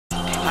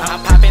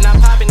I'm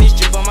popping this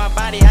drip on my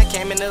body. I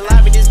came in the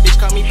lobby, this bitch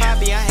called me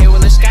Poppy. I hate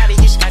with Lil Scotty,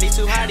 he Scotty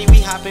too hotty. We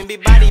hopping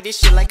big body, this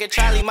shit like a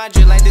trolley. My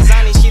drip like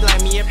designing, she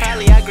like me,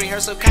 probably. I greet her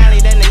so kindly,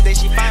 that next day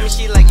she find me,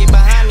 she like it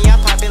behind me. I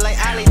pop it like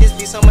Ali, this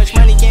be so much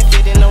money, can't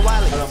fit in the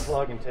wallet.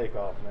 Unplug and take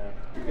off, man.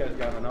 You guys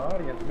got an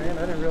audience, man.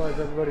 I didn't realize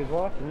everybody's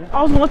watching you.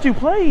 I was gonna let you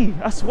play,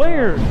 I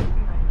swear.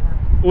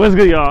 What's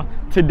good, y'all?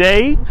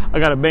 Today, I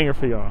got a banger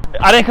for y'all.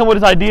 I didn't come with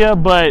this idea,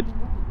 but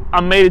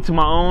I made it to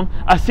my own.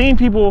 I've seen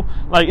people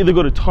like either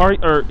go to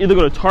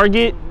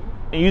Target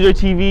and use their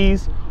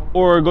TVs,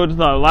 or go to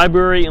the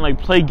library and like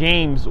play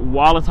games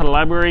while inside the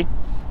library.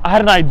 I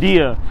had an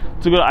idea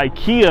to go to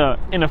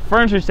Ikea in the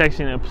furniture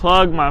section and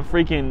plug my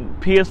freaking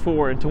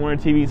PS4 into one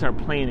of the TVs and start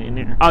playing it in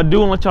there. I'll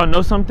do and let y'all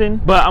know something,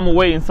 but I'm gonna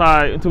wait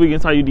inside until we get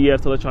inside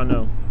UDF to let y'all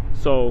know.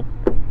 So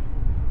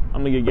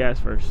I'm gonna get gas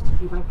first.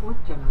 You buy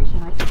 4th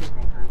generation ice cream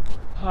makers.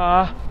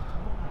 I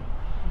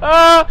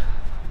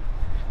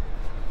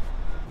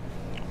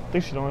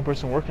think she's the only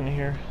person working in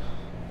here.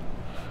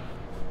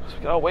 So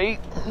we gotta wait.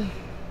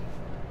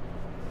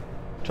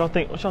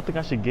 What y'all think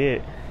I should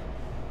get?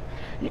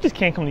 You just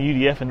can't come to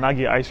UDF and not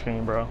get ice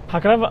cream, bro. How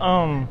could I have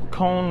a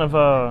cone of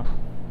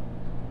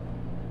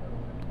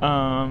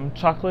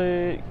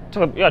chocolate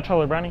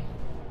brownie?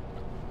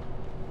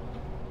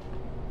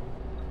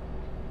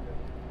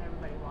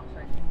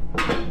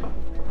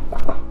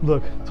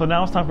 Look, so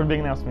now it's time for the big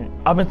announcement.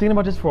 I've been thinking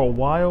about this for a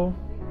while,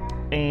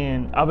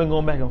 and I've been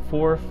going back and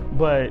forth,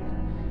 but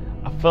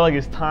I feel like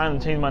it's time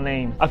to change my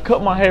name. I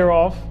cut my hair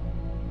off.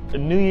 A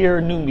new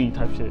year, new me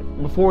type shit.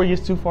 Before it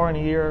gets too far in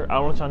the year, I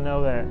want y'all to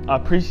know that I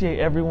appreciate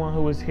everyone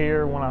who was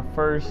here when I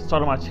first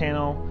started my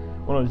channel,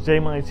 when it was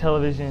Jmoney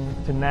Television,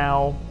 to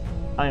now.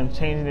 I am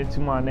changing it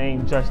to my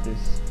name,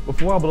 Justus.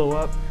 Before I blow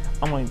up,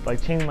 I'm gonna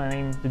like change my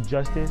name to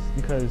Justus,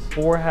 because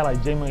before I had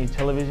like Jmoney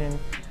Television,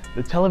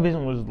 the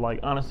television was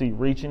like honestly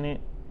reaching it.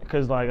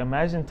 Cause like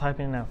imagine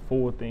typing in that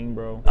full thing,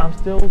 bro. I'm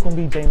still gonna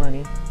be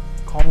Jmoney.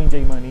 Call me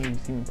Jmoney if you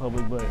see me in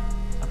public, but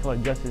I feel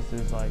like Justus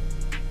is like,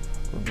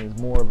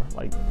 it's more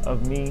like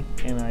of me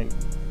and like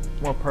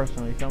more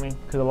personal, you feel me?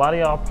 Because a lot of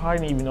y'all probably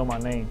didn't even know my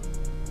name,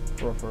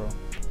 for real.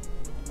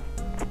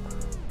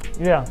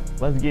 Yeah,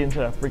 let's get into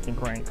that freaking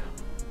crank.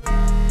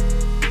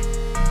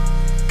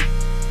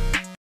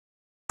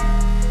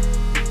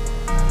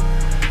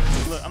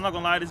 Look, I'm not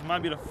gonna lie, this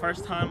might be the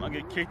first time I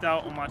get kicked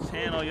out on my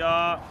channel,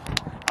 y'all.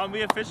 I'm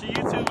the official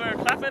YouTuber,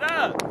 clap it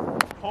up.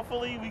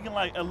 Hopefully we can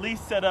like at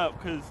least set up,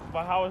 because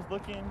by how it's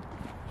looking,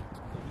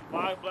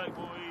 5 black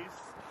boys,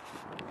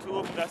 2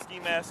 of them got ski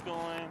masks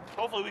on.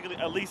 Hopefully we can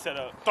at least set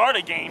up. Start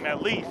a game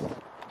at least.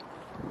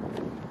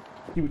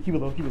 Keep it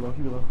low, keep it low,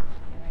 keep it low.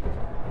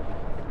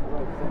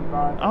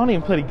 I don't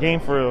even play the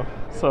game for real.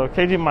 So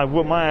KJ might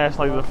whip my ass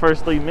like the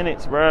first 3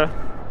 minutes, bruh.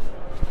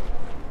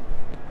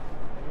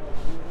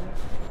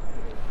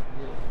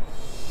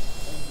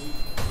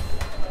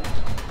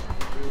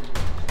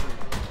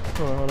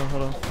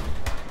 Hold on.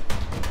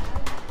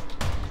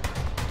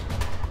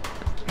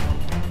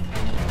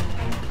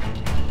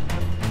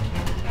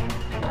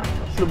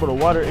 About a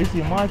water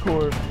HDMI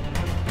cord.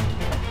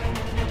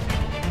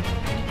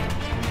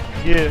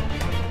 Yeah.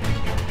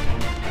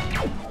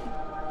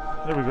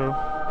 There we go.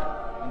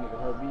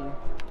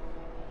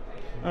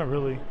 Not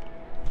really.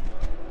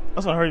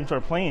 That's when I heard him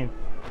start playing.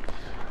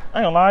 I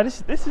ain't gonna lie,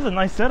 this is a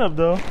nice setup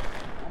though.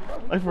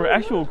 Like for an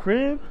actual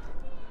crib.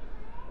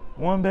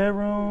 1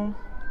 bedroom.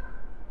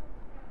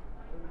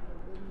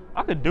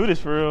 I could do this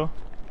for real.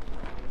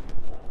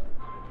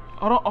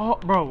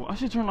 Bro, I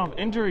should turn off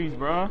injuries,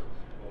 bro.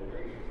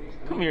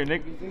 Come here,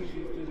 Nick.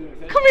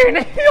 Come here,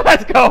 Nick.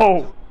 Let's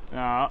go.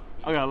 Nah,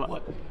 I got a lot.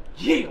 What?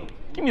 Yeah.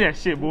 Give me that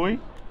shit, boy.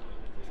 It's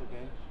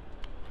okay.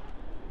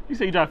 You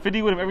say you drive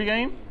 50 with him every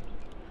game?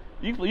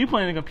 You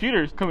playing the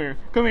computers. Come here.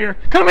 Come here.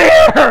 Come here.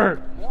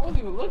 I wasn't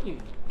even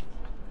looking.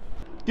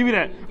 Give me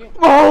that.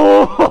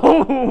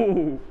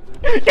 Oh!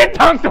 Get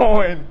dunked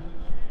on.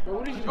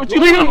 Bro, what you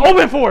leaving him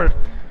open for?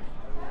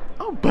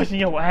 I'm busting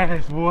your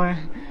ass, boy.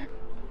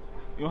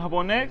 You wanna hop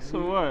on next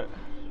or what?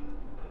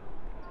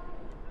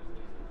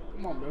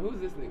 Come on, bro. Who's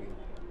this nigga?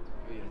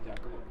 Oh, yeah, Jack.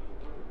 Come on.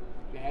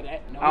 You had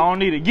that? No. I don't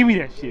need it. Give me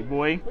that shit,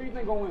 boy. Who you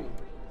think gonna win?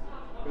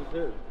 Who's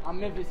who? I'm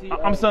Memphis Heat.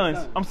 I'm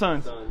Suns. I'm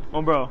Suns.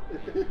 Oh, bro.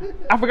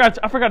 I forgot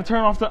to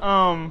turn off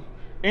the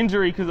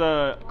injury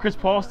because Chris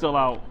Paul's still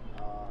out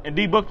and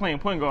D Book playing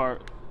point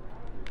guard.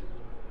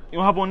 You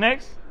wanna hop on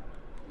next?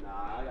 Nah,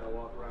 I gotta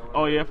walk around.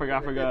 Oh yeah, I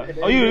forgot.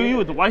 Oh, you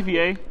with the wifey,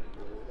 eh?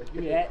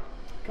 Give me that.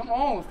 Come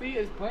on, see,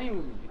 it's playing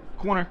with me.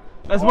 Corner.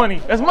 That's money.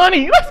 That's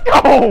money. Let's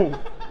go.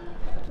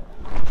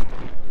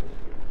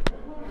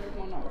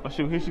 Oh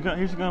shoot, here she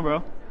come, bro.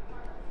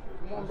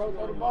 Come on, bro,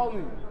 throw the ball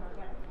in.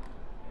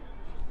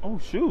 Oh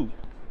shoot.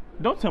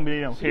 Don't tell me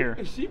they don't care.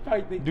 She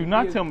probably think do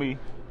not tell me.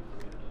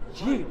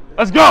 Yeah.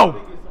 Let's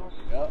go!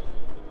 Yep.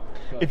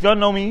 If y'all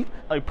know me,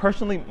 like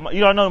personally,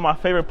 y'all know my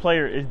favorite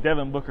player is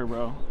Devin Booker,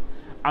 bro.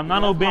 I'm not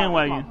no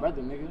bandwagon. My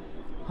brother, nigga.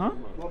 Huh?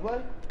 What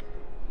play?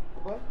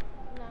 What play?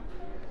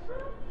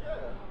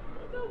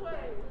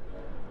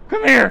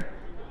 Come here!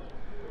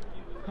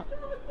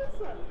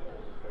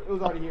 It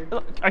was already here.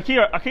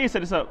 Ikea set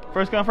this up.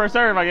 First come, first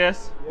serve, I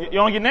guess. You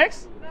want to get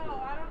next? No, I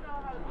don't know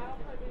how. I don't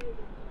play video games.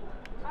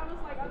 I was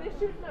like, are they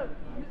shooting a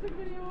music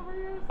video over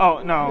here?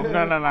 Oh no.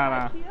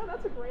 Ikea,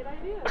 that's a great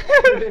idea. I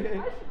should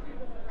do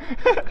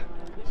that.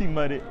 She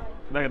mudded.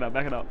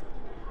 Back it up.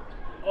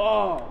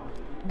 Oh.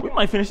 We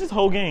might finish this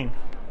whole game.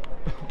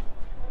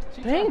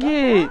 Dang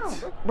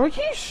it. Bro,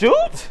 can you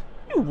shoot?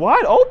 You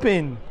wide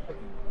open.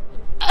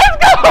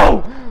 Let's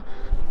go!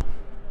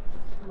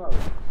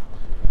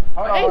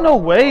 Ain't no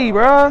way,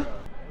 bruh.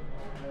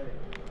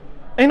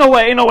 Ain't no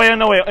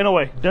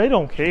way. They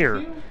don't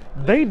care.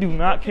 They do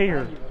not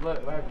care.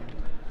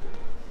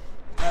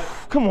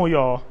 Come on,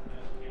 y'all.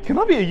 Can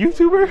I be a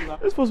YouTuber?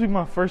 It's supposed to be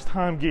my first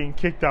time getting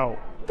kicked out.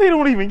 They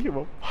don't even give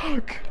a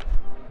fuck.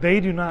 They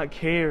do not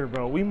care,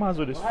 bro. We might as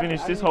well just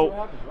finish this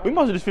whole. We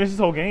might as well just finish this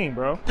whole game,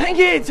 bro. Dang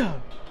it!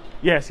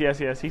 Yes. He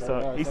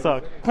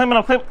sucked. Clamp it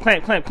up.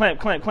 Clamp.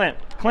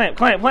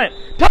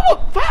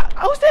 Double foul.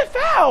 How's that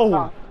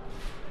foul?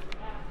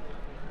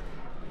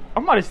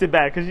 I'm about to sit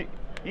back because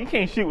you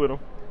can't shoot with him.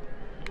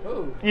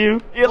 Ooh. Yeah.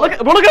 Look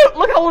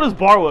how low this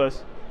bar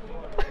was.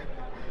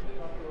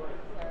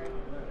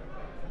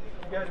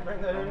 You guys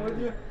bring that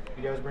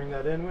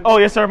in with you? Oh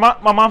yes, sir.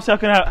 My mom said I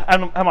could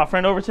have my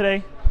friend over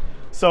today,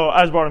 so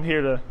I just brought him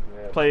here to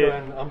play it.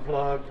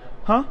 Unplugged.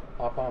 Huh?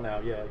 Hop on now.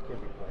 Yeah, you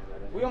can't be playing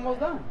that in. We almost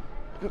done.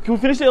 Can we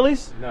finish it at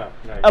least? No.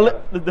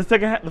 The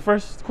second half, the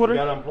first quarter. You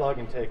gotta unplug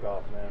and take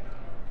off,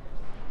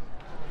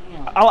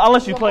 man. I'll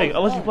let you play.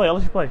 I'll let you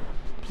play.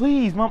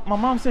 Please, my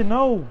mom said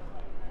no.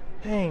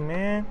 Dang,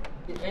 man.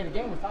 Hey, the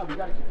game was tied. We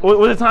gotta keep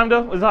Was it time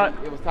though? Was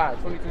it? It was tied.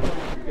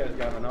 22-20. You guys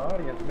got an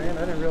audience, man.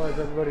 I didn't realize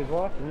everybody's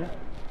watching you.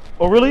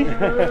 Oh really?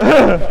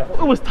 It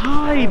was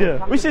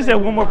tied. We should have said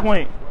one more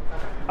point.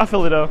 I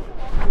feel it though.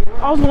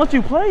 I was gonna let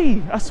you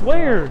play. I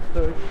swear.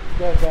 So you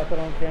guys got that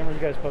on camera? You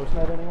guys posting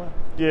that anyway?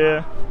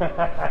 Yeah.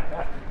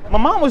 My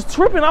mom was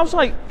tripping. I was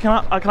like,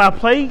 can I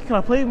play? Can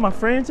I play with my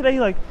friend today?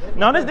 Like,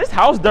 no, this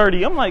house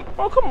dirty. I'm like,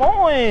 bro, come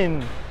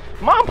on,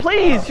 mom,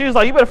 please. She was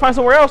like, you better find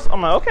somewhere else.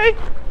 I'm like, okay,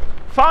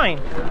 fine.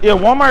 Yeah,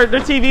 Walmart, their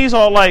TVs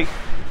are like,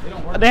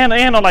 they had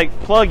no like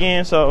plug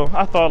in, so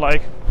I thought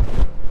like,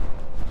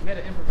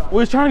 we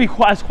was trying to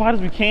be as quiet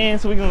as we can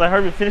so we can like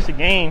hurry and finish the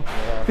game.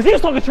 Cause he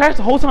was talking trash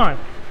the whole time.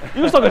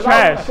 He was talking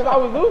trash. Because I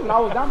was losing. I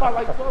was down by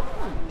like 12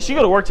 points. She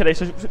go to work today,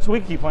 so we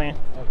can keep playing.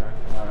 Okay.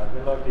 All right.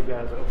 Good luck to you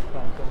guys. I hope you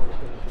find somewhere to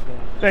finish the game.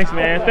 Thanks,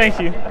 man. Thank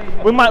you.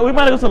 We might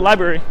go to the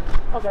library.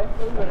 Okay.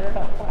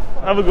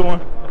 Have a good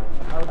one.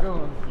 Have a good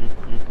one.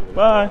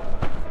 Bye.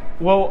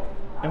 Well,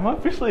 am I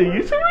officially a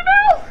YouTuber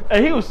now?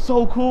 Hey, he was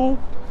so cool.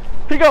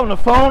 He got on the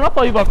phone. I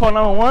thought you were about to call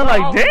 911.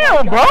 Like,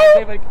 damn, bro.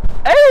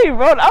 Hey,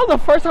 bro, that was the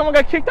first time I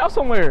got kicked out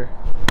somewhere.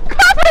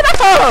 Clap it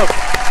up.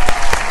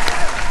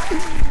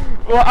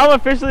 Well, I'm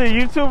officially a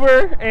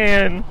YouTuber,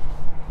 and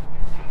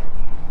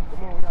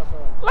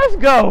let's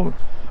go.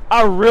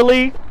 I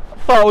really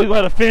thought we were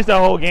going to finish that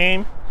whole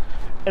game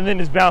and then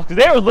just bounce.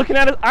 Because they were looking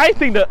at us. I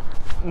think that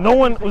no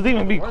one was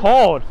even being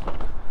called.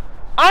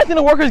 I think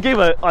the workers gave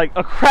a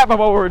crap about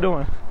what we were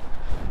doing.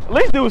 At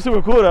least it was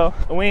super cool, though.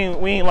 We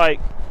ain't like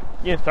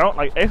getting thrown,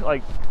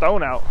 like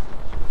thrown out.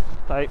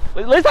 Like,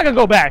 at least I can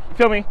go back. You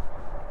feel me?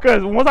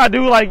 Because once I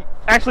do, like,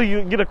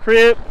 actually get a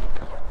crib,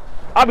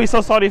 I'll be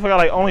so salty if I got,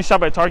 like, only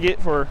shop at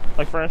Target for,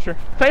 like, furniture.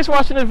 Thanks for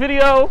watching the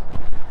video.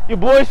 Your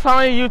boy's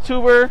finally a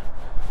YouTuber.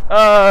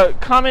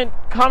 Comment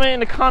in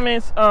the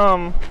comments,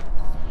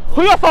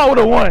 who y'all thought would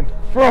have won?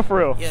 For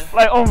real. Yeah.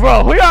 Like,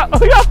 bro, who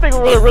y'all think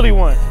really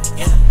won?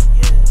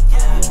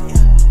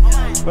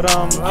 But,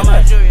 where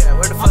my jewelry at?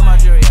 Where the fuck my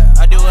jewelry at?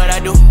 I do what I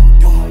do.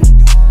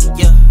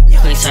 Yeah.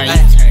 Please, sorry, you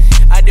turn.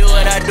 I do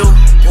what I do.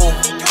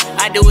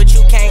 I do what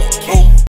you can't.